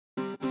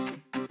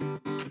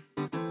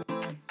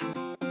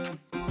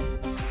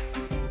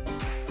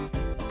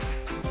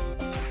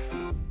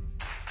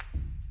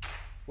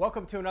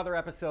Welcome to another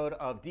episode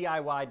of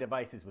DIY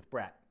Devices with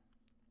Bret.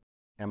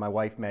 And my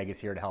wife Meg is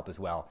here to help as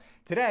well.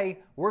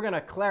 Today, we're going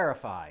to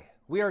clarify,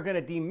 we are going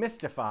to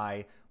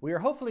demystify, we are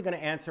hopefully going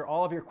to answer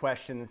all of your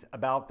questions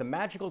about the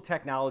magical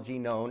technology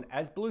known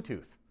as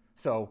Bluetooth.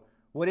 So,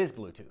 what is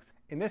Bluetooth?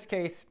 In this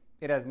case,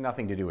 it has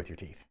nothing to do with your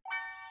teeth.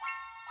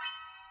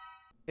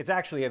 It's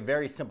actually a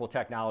very simple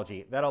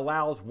technology that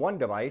allows one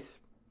device,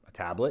 a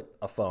tablet,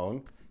 a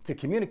phone, to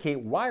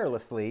communicate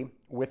wirelessly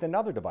with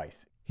another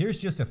device. Here's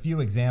just a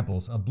few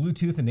examples of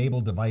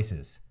Bluetooth-enabled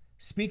devices: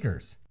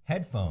 speakers,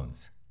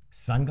 headphones,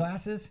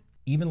 sunglasses,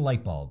 even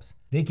light bulbs.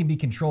 They can be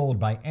controlled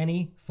by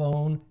any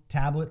phone,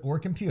 tablet, or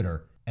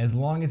computer as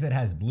long as it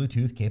has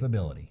Bluetooth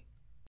capability.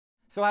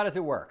 So how does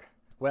it work?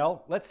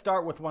 Well, let's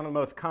start with one of the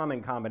most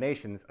common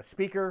combinations, a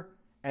speaker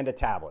and a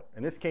tablet.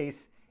 In this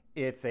case,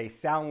 it's a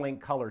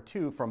SoundLink Color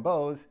 2 from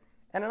Bose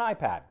and an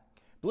iPad.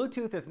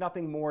 Bluetooth is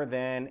nothing more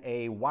than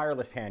a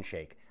wireless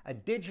handshake, a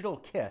digital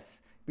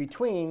kiss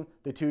between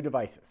the two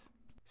devices.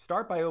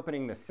 Start by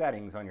opening the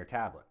settings on your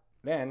tablet,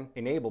 then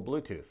enable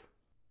Bluetooth.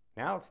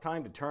 Now it's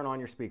time to turn on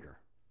your speaker.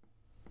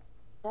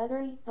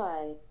 Battery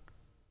high.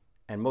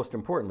 And most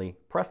importantly,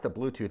 press the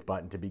Bluetooth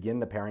button to begin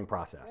the pairing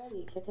process.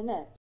 Ready to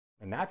connect.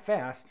 And that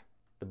fast,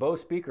 the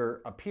Bose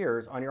speaker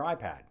appears on your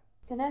iPad.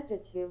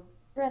 Connected to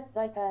Bret's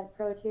iPad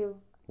Pro 2.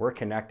 We're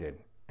connected,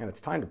 and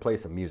it's time to play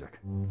some music.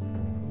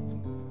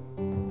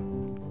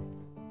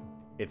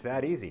 It's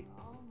that easy.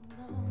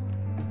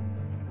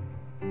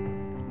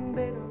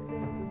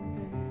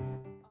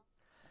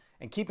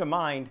 And keep in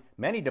mind,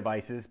 many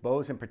devices,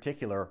 Bose in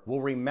particular,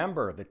 will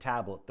remember the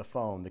tablet, the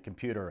phone, the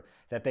computer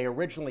that they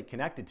originally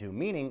connected to,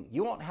 meaning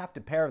you won't have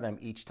to pair them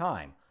each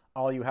time.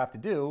 All you have to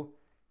do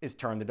is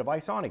turn the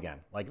device on again,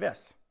 like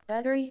this.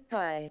 Battery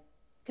high.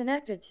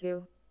 Connected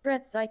to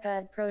Bret's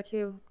iPad Pro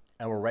 2.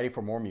 And we're ready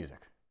for more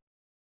music.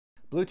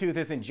 Bluetooth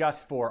isn't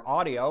just for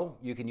audio,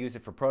 you can use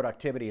it for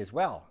productivity as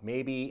well.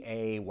 Maybe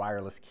a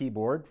wireless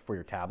keyboard for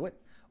your tablet,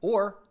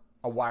 or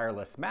a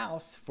wireless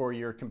mouse for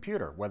your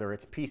computer, whether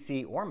it's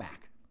PC or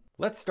Mac.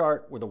 Let's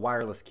start with a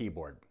wireless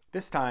keyboard.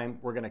 This time,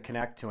 we're going to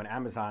connect to an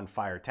Amazon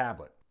Fire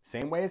tablet.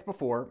 Same way as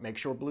before, make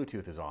sure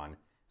Bluetooth is on.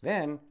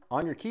 Then,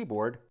 on your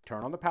keyboard,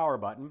 turn on the power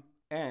button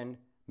and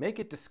make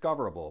it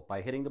discoverable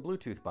by hitting the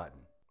Bluetooth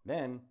button.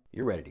 Then,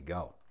 you're ready to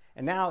go.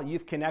 And now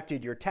you've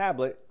connected your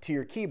tablet to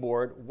your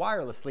keyboard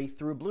wirelessly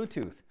through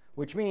Bluetooth,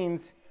 which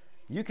means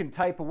you can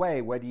type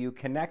away whether you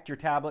connect your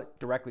tablet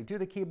directly to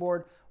the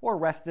keyboard or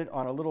rest it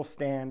on a little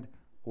stand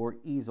or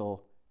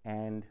easel,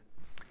 and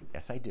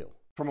yes, I do.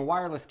 From a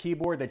wireless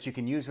keyboard that you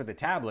can use with a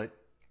tablet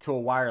to a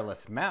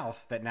wireless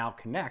mouse that now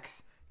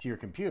connects to your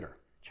computer.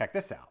 Check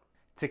this out.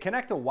 To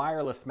connect a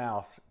wireless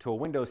mouse to a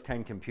Windows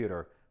 10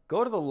 computer,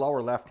 go to the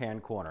lower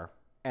left-hand corner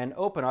and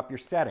open up your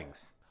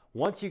settings.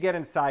 Once you get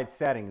inside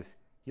settings,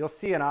 you'll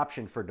see an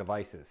option for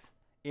devices.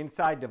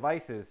 Inside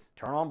devices,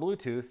 turn on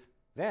Bluetooth,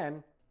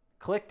 then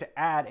click to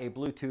add a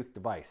Bluetooth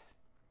device.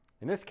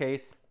 In this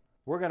case,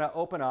 we're going to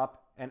open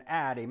up and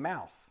add a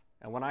mouse.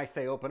 And when I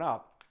say open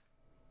up,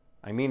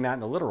 I mean that in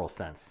the literal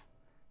sense.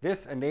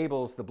 This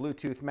enables the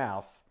Bluetooth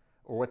mouse,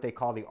 or what they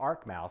call the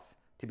ARC mouse,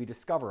 to be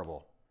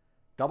discoverable.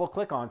 Double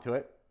click onto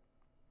it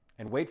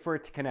and wait for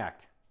it to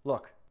connect.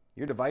 Look,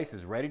 your device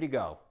is ready to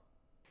go.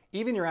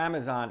 Even your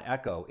Amazon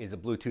Echo is a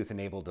Bluetooth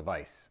enabled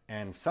device.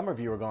 And some of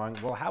you are going,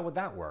 well, how would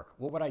that work?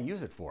 What would I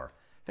use it for?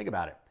 Think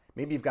about it.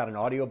 Maybe you've got an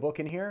audiobook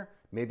in here.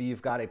 Maybe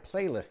you've got a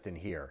playlist in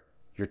here,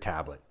 your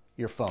tablet,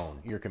 your phone,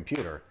 your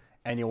computer,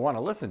 and you want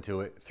to listen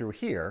to it through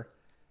here.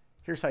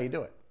 Here's how you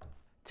do it.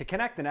 To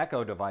connect an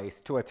Echo device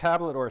to a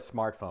tablet or a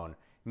smartphone,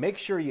 make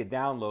sure you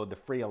download the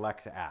free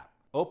Alexa app.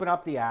 Open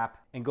up the app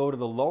and go to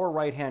the lower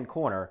right-hand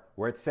corner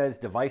where it says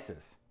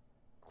Devices.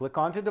 Click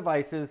onto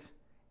Devices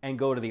and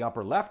go to the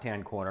upper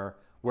left-hand corner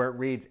where it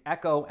reads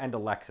Echo and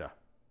Alexa.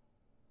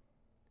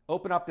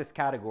 Open up this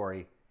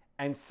category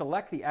and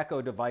select the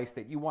Echo device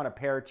that you want to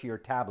pair to your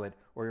tablet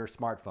or your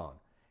smartphone.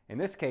 In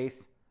this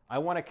case, I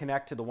want to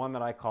connect to the one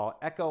that I call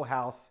Echo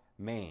House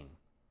Main.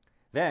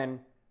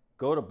 Then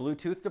go to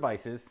Bluetooth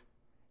Devices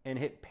and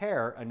hit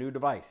Pair a new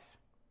device.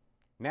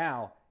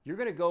 Now, you're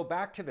going to go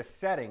back to the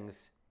settings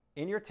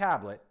in your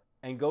tablet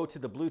and go to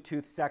the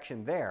Bluetooth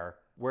section there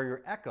where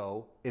your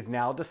Echo is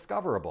now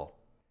discoverable.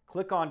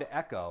 Click onto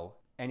Echo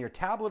and your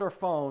tablet or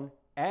phone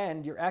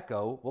and your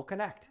Echo will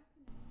connect.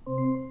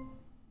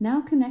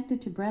 Now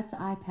connected to Bret's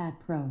iPad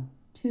Pro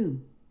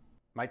 2.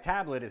 My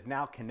tablet is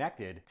now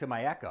connected to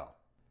my Echo.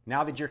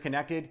 Now that you're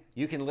connected,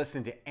 you can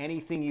listen to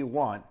anything you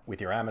want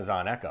with your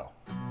Amazon Echo.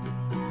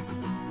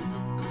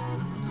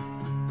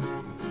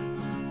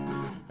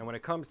 And when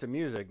it comes to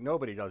music,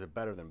 nobody does it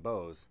better than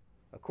Bose.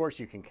 Of course,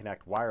 you can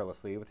connect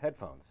wirelessly with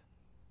headphones.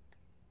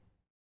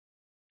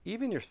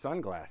 Even your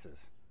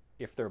sunglasses,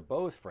 if they're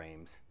Bose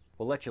frames,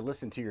 will let you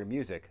listen to your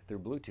music through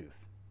Bluetooth.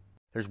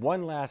 There's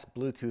one last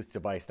Bluetooth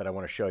device that I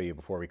want to show you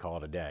before we call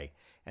it a day,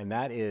 and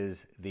that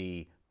is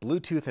the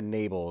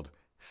Bluetooth-enabled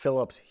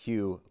Philips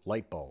Hue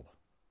light bulb.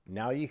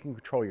 Now you can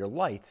control your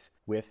lights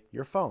with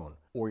your phone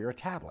or your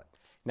tablet.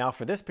 Now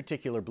for this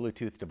particular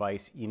Bluetooth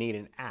device, you need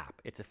an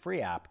app. It's a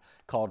free app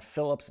called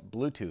Philips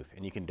Bluetooth,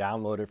 and you can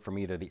download it from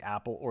either the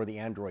Apple or the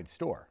Android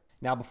store.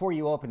 Now before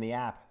you open the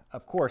app,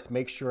 of course,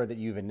 make sure that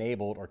you've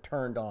enabled or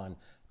turned on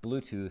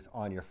Bluetooth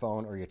on your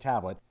phone or your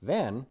tablet.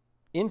 Then,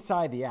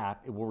 inside the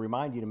app, it will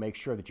remind you to make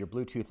sure that your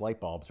Bluetooth light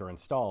bulbs are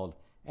installed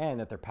and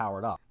that they're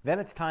powered up. Then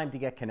it's time to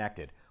get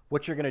connected.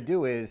 What you're going to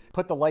do is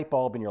put the light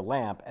bulb in your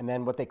lamp and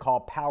then what they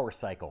call power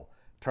cycle.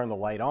 Turn the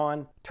light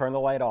on, turn the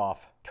light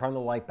off, turn the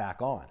light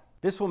back on.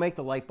 This will make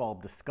the light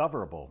bulb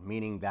discoverable,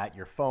 meaning that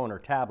your phone or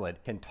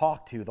tablet can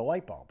talk to the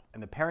light bulb,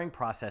 and the pairing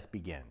process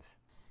begins.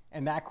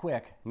 And that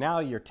quick, now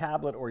your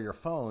tablet or your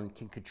phone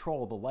can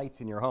control the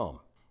lights in your home.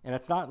 And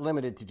it's not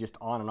limited to just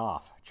on and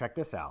off. Check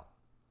this out.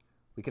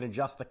 We can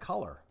adjust the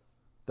color,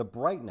 the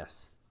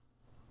brightness,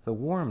 the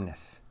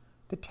warmness,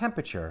 the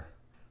temperature,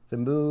 the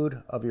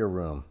mood of your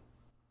room.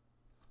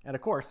 And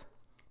of course,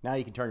 now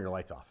you can turn your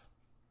lights off.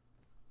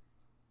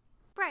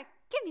 Bret,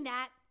 give me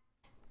that.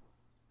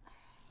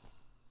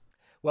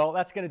 Well,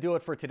 that's going to do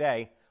it for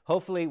today.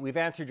 Hopefully, we've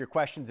answered your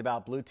questions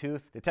about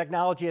Bluetooth. The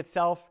technology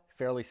itself,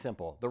 fairly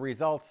simple. The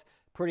results,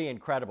 pretty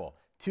incredible.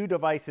 Two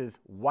devices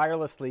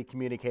wirelessly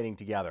communicating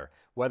together.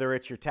 Whether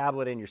it's your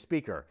tablet and your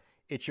speaker,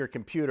 it's your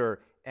computer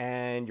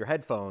and your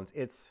headphones,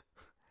 it's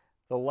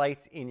the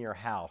lights in your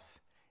house.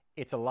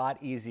 It's a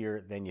lot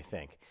easier than you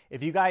think.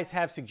 If you guys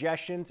have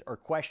suggestions or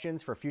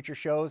questions for future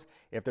shows,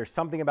 if there's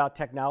something about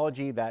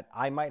technology that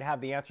I might have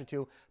the answer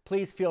to,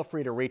 please feel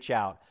free to reach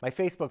out. My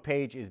Facebook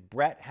page is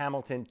Bret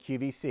Hamilton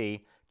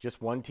QVC,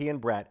 just one T in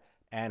Bret,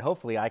 and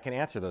hopefully I can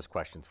answer those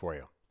questions for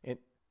you.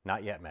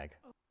 Not yet, Meg.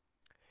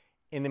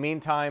 In the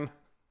meantime,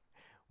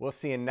 we'll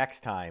see you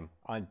next time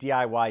on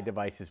DIY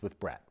Devices with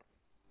Bret.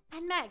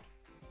 And Meg.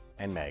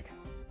 And Meg.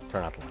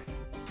 Turn out the lights.